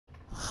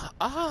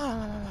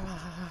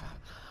Ah.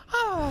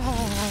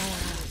 Ah.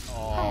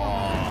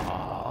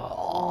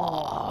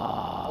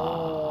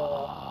 Oh.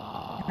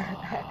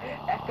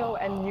 Echo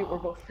and mute were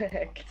both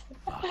picked.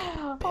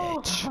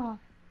 Bitch.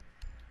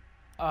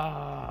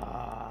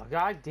 Oh.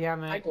 God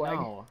damn Hi, it. Greg.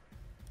 No.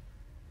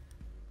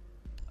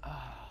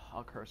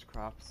 I'll curse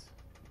crops.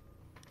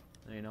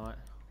 You know what?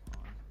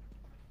 Hold on.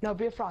 No,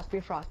 be a frost, be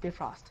a frost, be a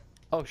frost.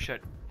 Oh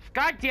shit.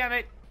 God damn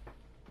it!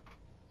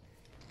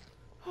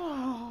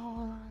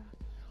 I'm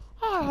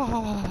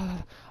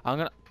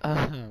gonna.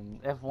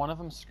 If one of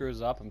them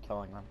screws up, I'm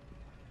killing them.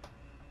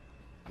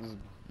 This is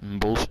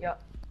bullshit.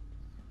 Yep.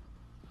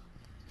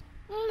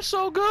 I'm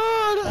so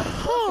good!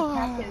 The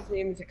captain's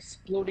name is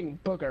Exploding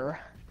Booger.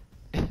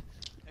 Take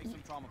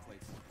some trauma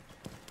plates.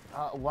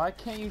 Why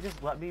can't you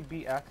just let me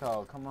be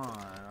Echo? Come on,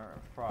 or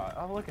Fraud.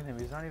 Oh, look at him.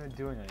 He's not even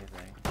doing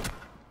anything.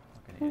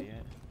 Fucking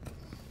idiot.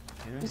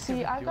 You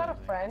see, I've got a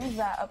friend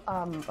that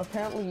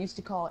apparently used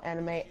to call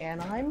anime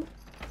Anaheim.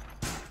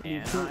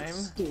 Anaheim?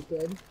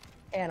 Stupid.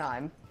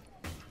 Anaheim.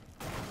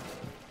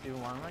 Dude,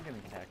 why am I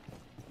getting kicked?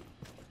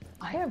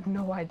 I have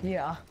no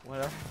idea.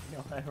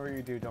 Whatever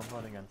you do, don't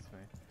vote against me.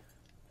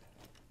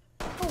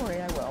 Don't worry,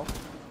 I will.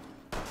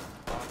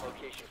 On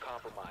location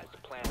compromised.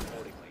 Plan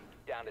accordingly.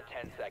 Down to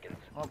 10 seconds.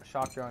 Oh,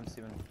 shock drone,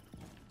 Steven.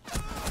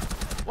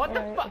 What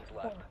the fuck?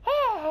 Left.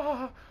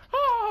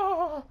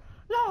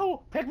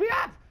 No! Pick me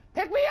up!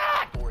 Pick me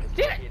up! 4 has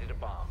located a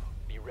bomb.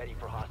 Be ready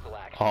for hostile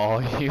action. Oh,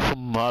 you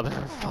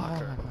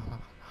motherfucker.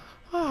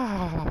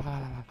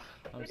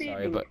 I'm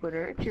sorry, but...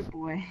 Twitter, it's your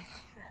boy.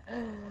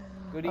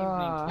 Good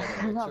evening,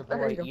 Twitter. It's your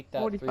boy, Eat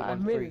That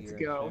 45 minutes here.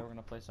 ago. Today we're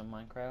gonna play some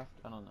Minecraft?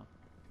 I don't know.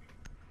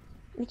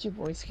 It's your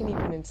boy, Skinny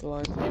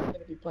Peninsula. Today we're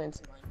gonna be playing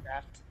some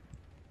Minecraft.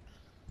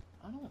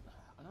 I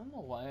don't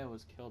know why I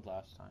was killed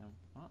last time.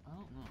 I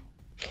don't know.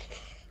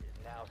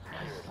 Now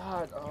secured.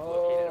 God, You've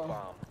located a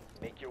bomb.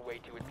 Make your way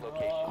to its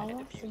location and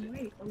Oh, defuse it.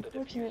 wait, The diffuser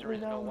unfortunately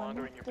is no though, my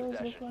longer in neck your does look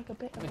possession. like a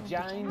bit of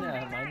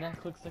Vagina! My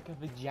neck looks like a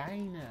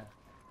vagina.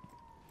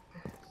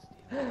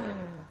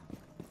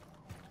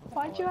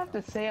 Why'd you have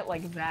to say it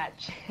like that,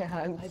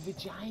 Chance? My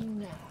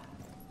vagina!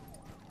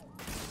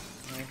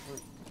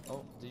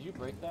 Oh, did you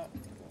break that?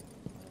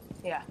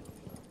 Yeah.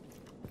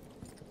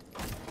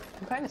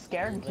 I'm kind of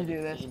scared to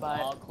do this, All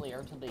but...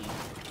 clear to leave.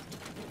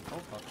 Oh,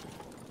 fuck.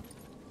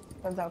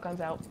 Guns out,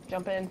 guns out.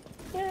 Jump in.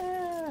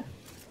 Yeah!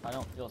 I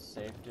don't feel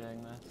safe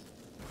doing this.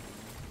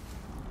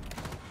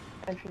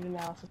 Entry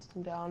now,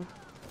 system down.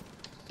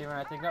 Steven,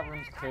 I think that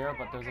room's clear,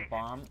 but there's a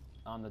bomb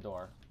on the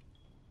door.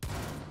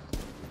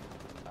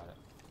 Got it.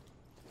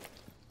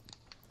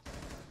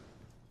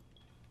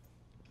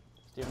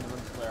 Steven, the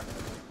room's clear.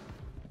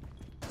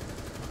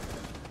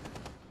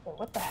 Oh,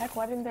 what the heck?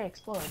 Why didn't they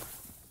explode?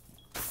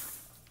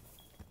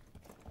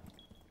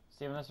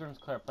 Steven, this room's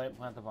clear. Plant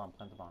the bomb.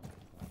 Plant the bomb.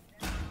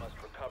 Must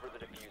recover the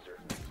diffuser.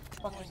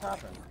 What just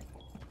happened?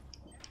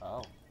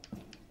 Oh.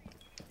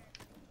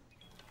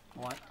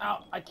 One.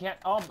 Ow! I can't.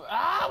 Oh!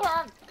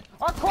 Ah!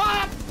 Our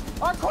crops!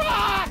 Our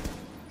crops!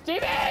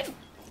 Steven!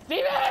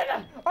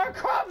 Steven! Our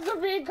crops are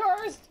being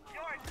cursed!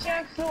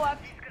 Chance to the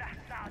left.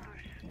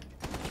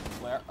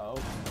 Where? Oh.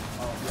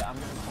 Oh, yeah, I'm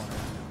in the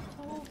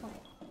corner.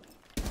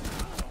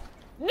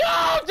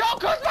 No! Don't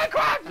curse my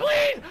crops,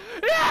 please!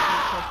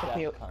 No!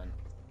 Cute.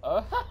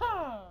 Oh,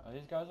 are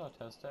these guys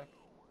autistic?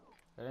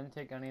 They didn't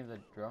take any of the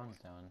drones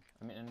down.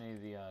 I mean, any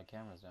of the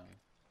cameras down.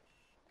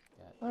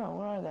 Yet. Oh,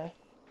 where are they?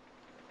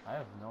 I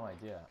have no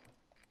idea.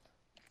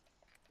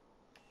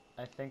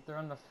 I think they're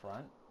on the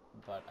front,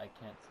 but I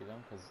can't see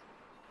them because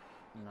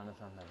none of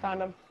them have.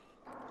 Found them.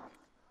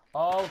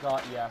 Oh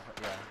god, yeah.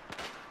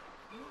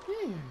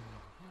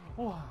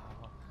 Wow,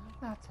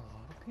 that's a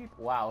lot of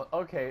people. Wow.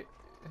 Okay.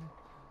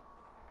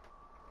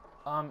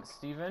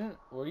 Steven,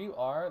 where you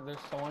are, there's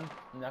someone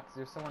next.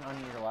 There's someone on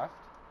your left.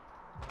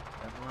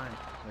 Never mind.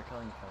 They're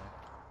killing each other.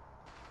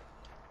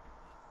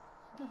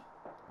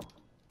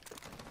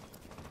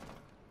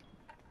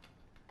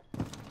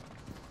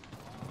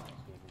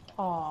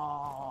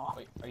 Aww.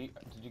 Wait,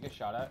 did you get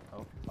shot at?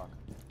 Oh, fuck.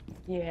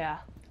 Yeah.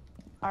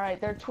 Alright,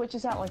 their Twitch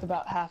is at like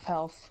about half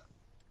health.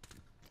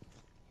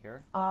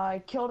 Here?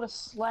 I killed a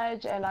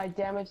sledge and I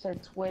damaged their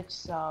Twitch,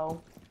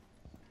 so...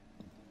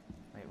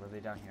 Wait, were they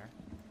down here?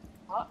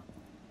 Oh.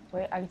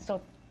 Wait, I can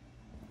still...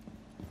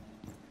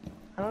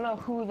 I don't know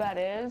who that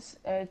is.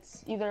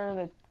 It's either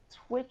the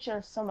Twitch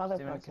or some other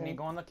Steven, person. can you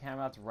go on the cam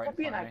that's right Could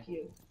be in an front of me?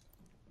 IQ.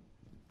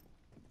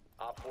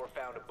 Op 4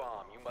 found a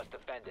bomb. You must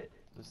defend it.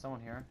 There's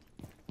someone here.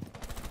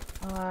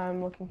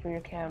 I'm looking for your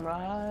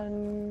camera.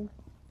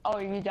 Oh,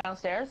 are you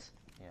downstairs?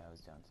 Yeah, I was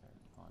downstairs.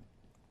 Hold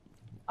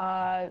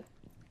on.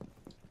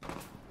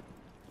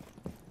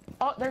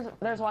 Oh,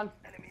 there's one.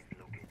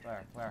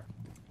 Where?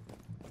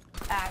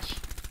 Ash.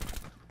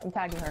 I'm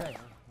tagging her.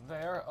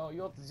 There? Oh,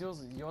 you're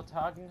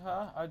tagging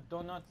her? I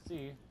do not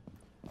see.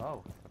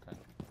 Oh, okay.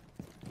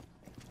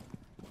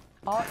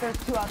 Oh, there's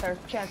two out there.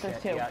 Chance,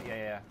 there's two.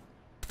 Yeah.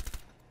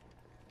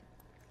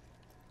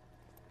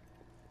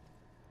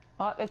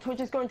 Oh, the Twitch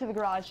is going to the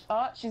garage.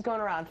 Oh, she's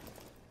going around.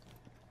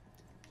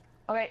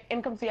 Okay,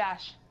 in comes the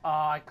Ash. Oh,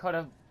 I could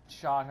have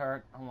shot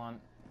her. Hold on.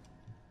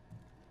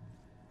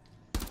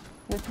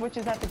 The Twitch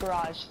is at the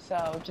garage,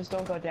 so just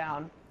don't go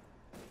down.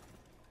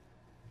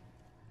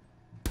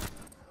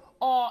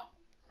 Oh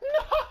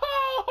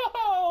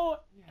no!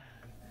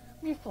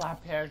 We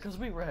flap hair because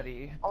we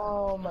ready.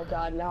 Oh my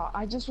god, now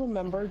I just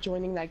remember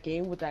joining that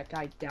game with that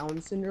guy Down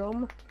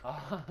syndrome.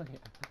 Oh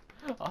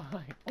yeah.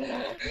 Oh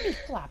yeah. Me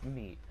flap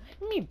meat.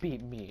 Me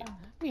beat meat.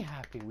 Me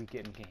happy we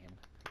get in game.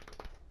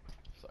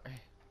 Sorry.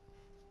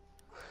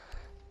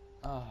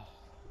 Oh,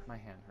 my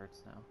hand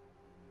hurts now.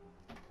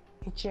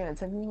 Hey Chance,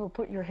 have you ever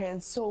put your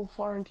hand so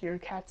far into your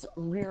cat's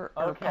rear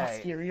or Okay.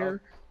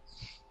 posterior?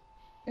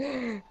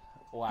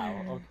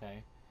 Wow,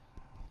 okay.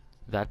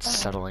 That's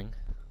settling.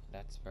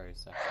 That's very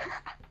settling.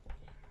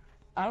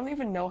 I don't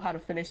even know how to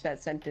finish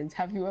that sentence.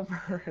 Have you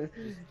ever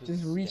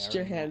just reached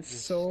your hand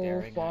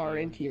so far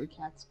into your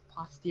cat's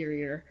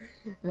posterior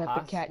that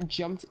the cat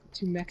jumped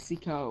to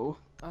Mexico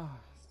Oh,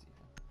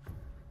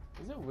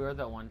 Stephen. Is it weird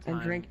that one time...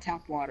 and drank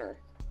tap water?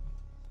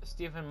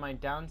 Stephen, my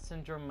Down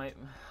syndrome might...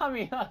 I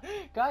mean,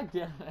 god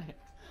damn it.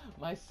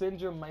 My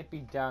syndrome might be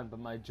down, but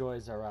my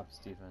joys are up,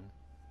 Stephen.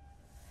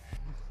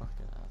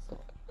 Fucking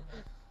asshole.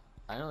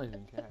 I don't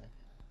even care.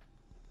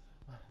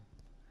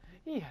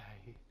 Yay.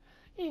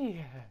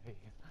 Yay.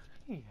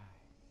 Yay.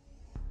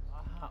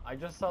 I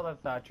just saw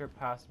that Thatcher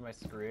passed my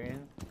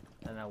screen,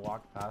 and I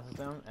walked past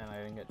him, and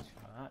I didn't get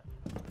shot.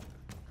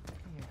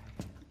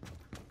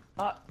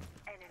 Yay.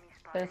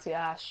 There's the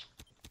Ash.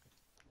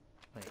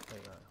 Wait,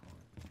 hold on.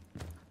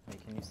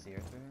 Wait, can you see her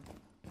through here?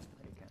 No,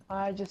 you can't.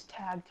 I just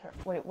tagged her.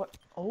 Wait, what?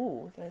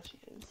 Oh, there she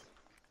is.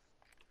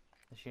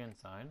 Is she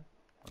inside?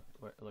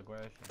 Look,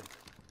 where is she?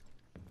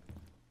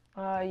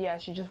 Yeah,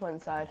 she just went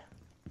inside.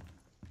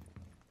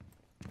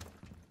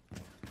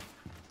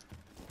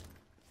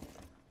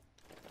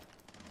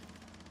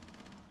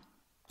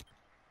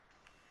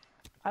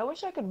 I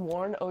wish I could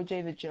warn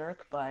OJ the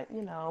jerk, but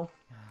you know.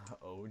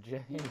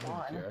 OJ the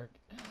jerk.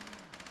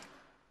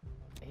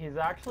 He's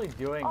actually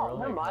doing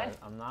really good.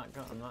 I'm not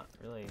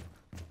really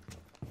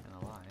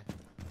gonna lie.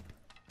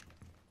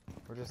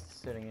 We're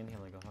just sitting in here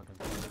like a fucking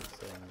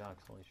sitting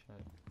ducks. Holy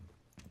shit.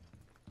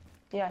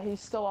 Yeah, he's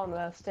still on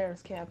the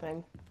stairs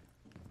camping.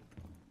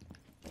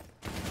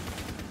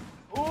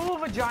 Ooh,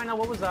 vagina!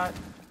 What was that?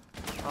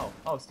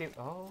 Oh, Steve.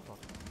 Oh.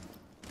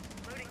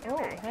 Oh,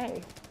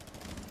 hey.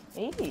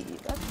 Hey,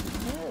 that's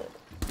good.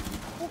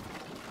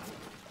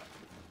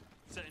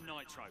 Setting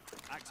nitro.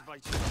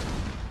 Activated.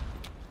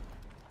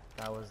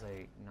 That was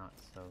a not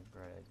so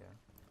great idea.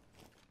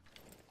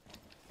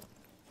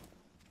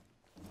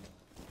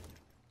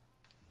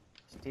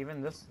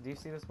 Steven, do you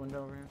see this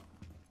window over here?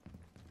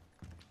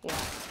 Yeah.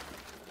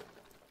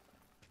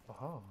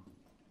 Oh.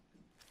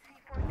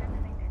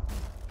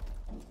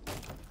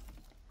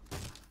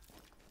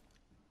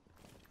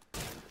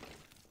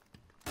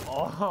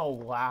 Oh,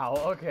 wow,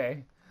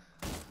 okay.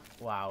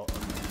 Wow. Okay.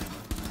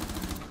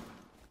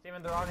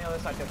 Steven, they're on the other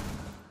side too.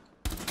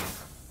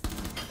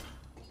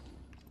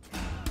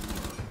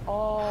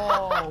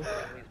 Oh.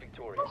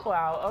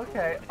 Wow,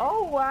 okay.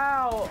 Oh,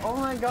 wow. Oh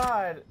my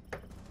god.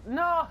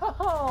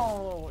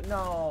 No!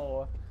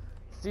 No.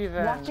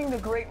 Steven. Watching The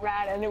Great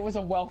Rat and it was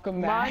a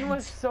welcome match. Mine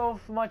was so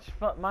much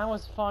fun. Mine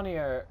was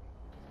funnier.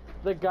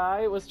 The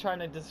guy was trying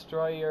to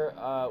destroy your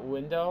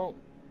window,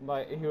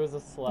 but he was a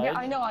sledge. Yeah,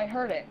 I know, I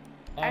heard it.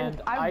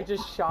 And I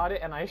just shot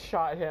it and I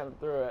shot him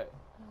through it.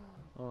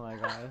 Oh my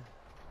god.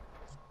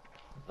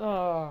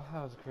 Oh,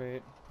 that was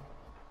great.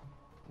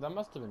 That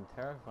must have been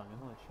terrifying.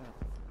 Holy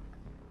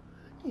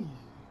shit.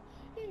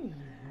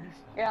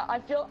 Yeah, I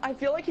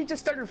feel like he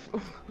just started.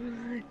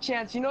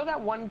 Chance, you know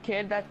that one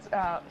kid that's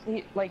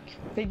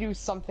they do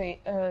something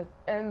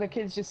and the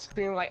kid's just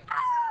screaming like ah,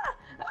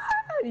 ah!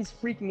 He's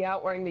freaking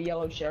out wearing the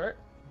yellow shirt.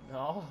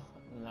 No,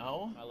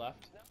 I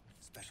left.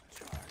 Special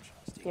charge.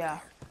 Stay Yeah.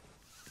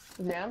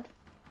 clear. Jammed?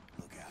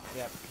 Look out.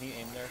 Yeah, can you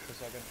aim there for a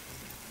second?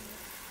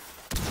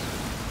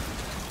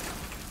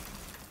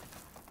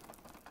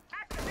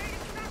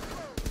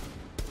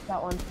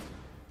 That one.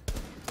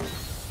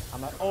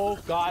 I'm at. Oh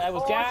god, I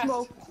was gassed.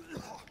 Smoke.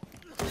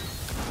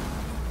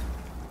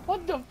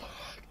 What the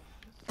fuck?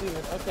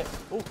 Steven, okay.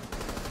 Oh.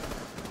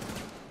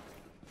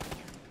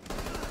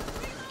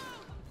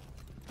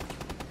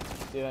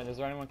 Steven, is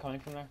there anyone coming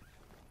from there?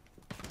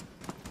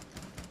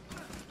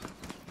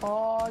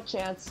 Oh,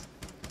 Chance.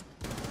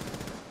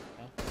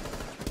 Yeah.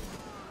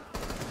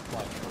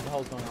 What the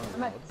hell's going on?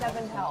 I'm at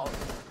 7 health.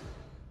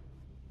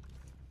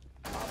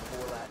 Op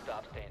 4 last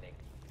stop standing.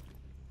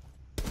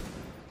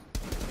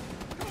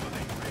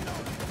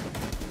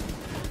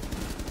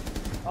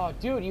 Oh,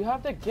 dude, you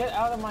have to get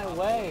out of my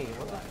way.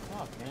 What the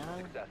fuck,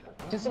 man? Successful.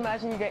 Just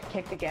imagine you get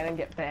kicked again and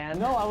get banned.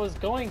 No, I was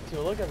going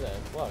to. Look at this.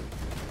 Look.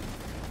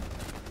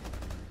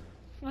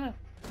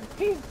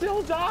 He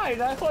still died.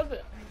 I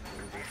wasn't.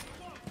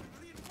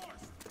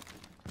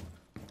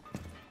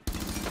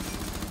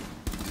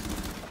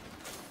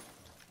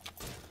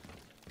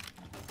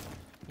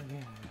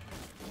 Yeah.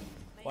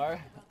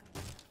 Why?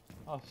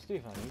 Oh,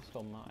 Stephen, you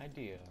stole my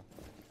idea.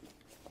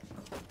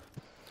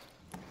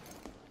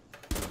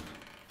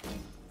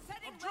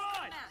 I'm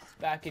dry!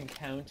 back in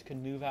count,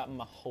 can move out of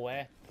my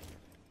way.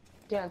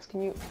 Chance,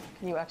 can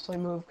you actually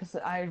move? Because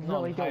I No,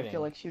 really I'm don't hiding.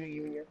 feel like shooting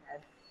you in your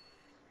head.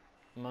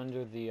 I'm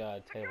under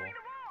the table.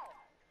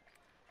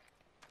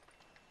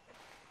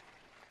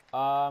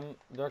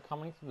 They're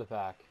coming from the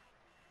back.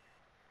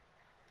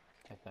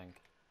 I think.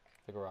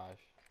 The garage.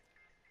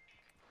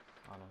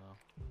 I don't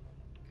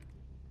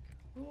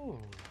know. Ooh.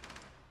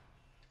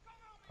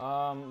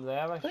 They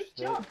have a... Good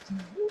job.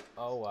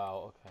 Oh,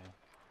 wow, okay.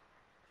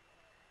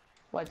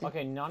 What? Did,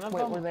 Okay, none of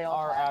wait, them were they all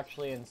are fast?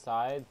 actually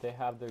inside. They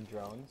have their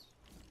drones.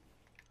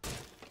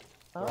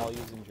 They're all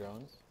using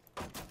drones.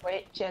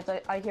 Wait, Chance,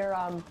 I hear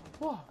a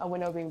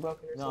window being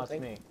broken or No, it's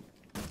something. me.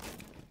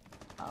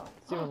 Oh.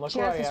 Steven, look Chance,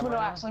 where I this am window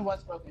right now. actually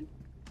was broken.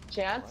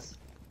 Chance?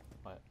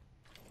 What?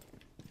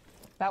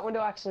 That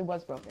window actually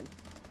was broken.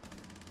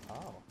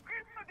 Oh.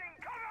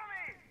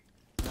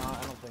 No,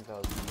 I don't think that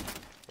was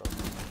broken.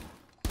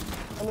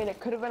 I mean, it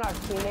could have been our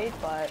teammate,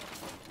 but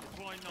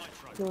Deploying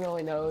nitro. who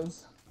really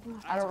knows?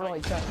 I don't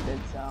really trust it,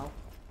 so.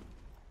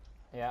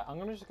 Yeah, I'm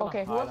just gonna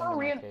Okay, hide whoever under my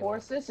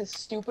reinforced this is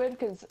stupid,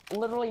 because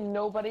literally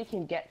nobody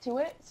can get to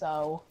it,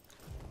 so.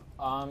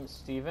 table.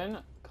 Steven,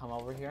 come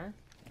over here.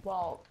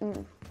 Well,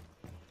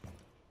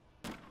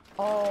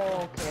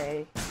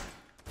 okay.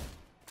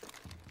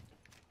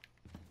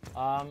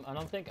 I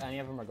don't think any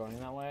of them are going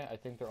that way. I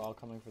think they're all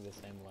coming for the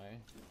same way.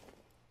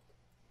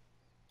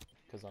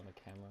 Because on the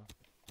camera.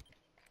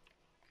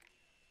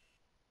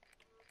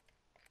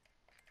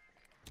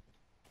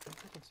 I'm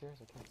fucking serious,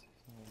 I can't see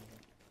something.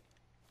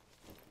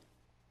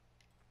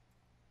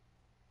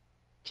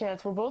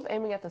 Chance, we're both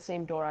aiming at the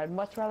same door.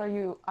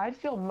 I'd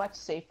feel much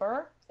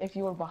safer if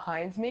you were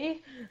behind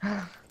me.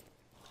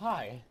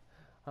 Hi!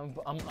 I'm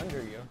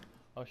under you.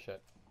 Oh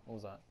shit. What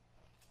was that?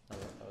 Oh,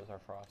 that was our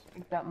frost.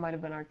 That might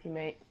have been our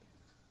teammate.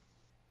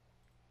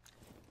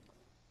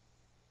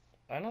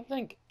 I don't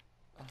think...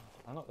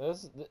 I don't...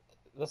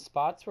 The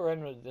spots we're in,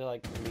 they're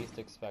like least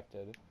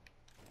expected.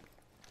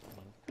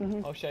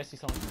 Oh shit, I see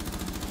someone.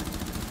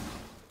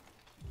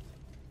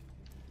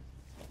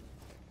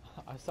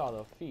 I saw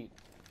the feet.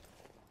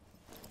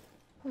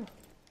 Oh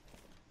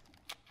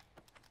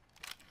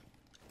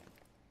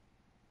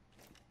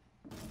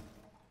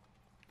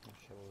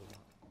shit,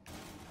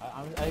 what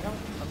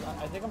was that?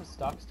 I think I'm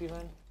stuck,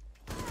 Steven.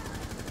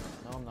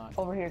 No, I'm not.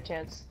 Over here,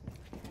 Chance.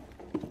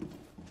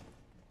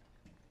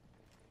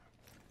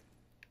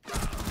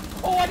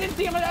 Oh, I didn't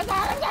see him! I'm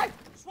sorry!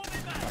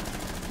 Swapping back.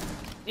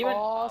 Steven!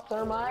 Oh,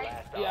 thermite.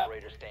 Last Yeah.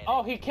 operator standing.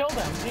 Oh, he killed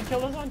him! He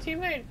killed his own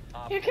teammate!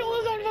 He killed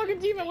his own fucking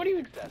teammate! What are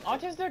you,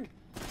 autistic?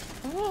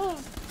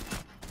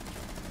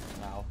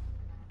 Wow.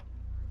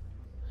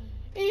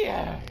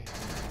 Yay!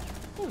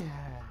 Yay!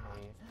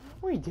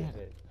 We did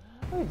it!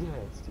 We did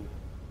it,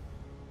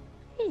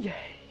 Steve. Yay.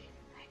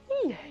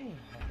 Yay.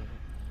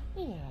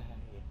 Yay!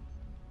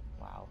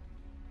 Wow.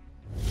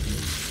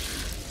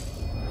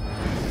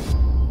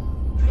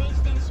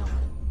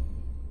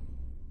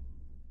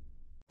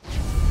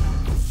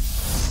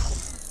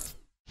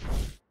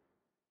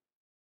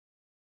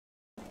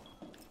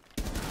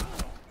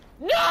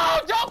 No!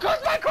 Don't come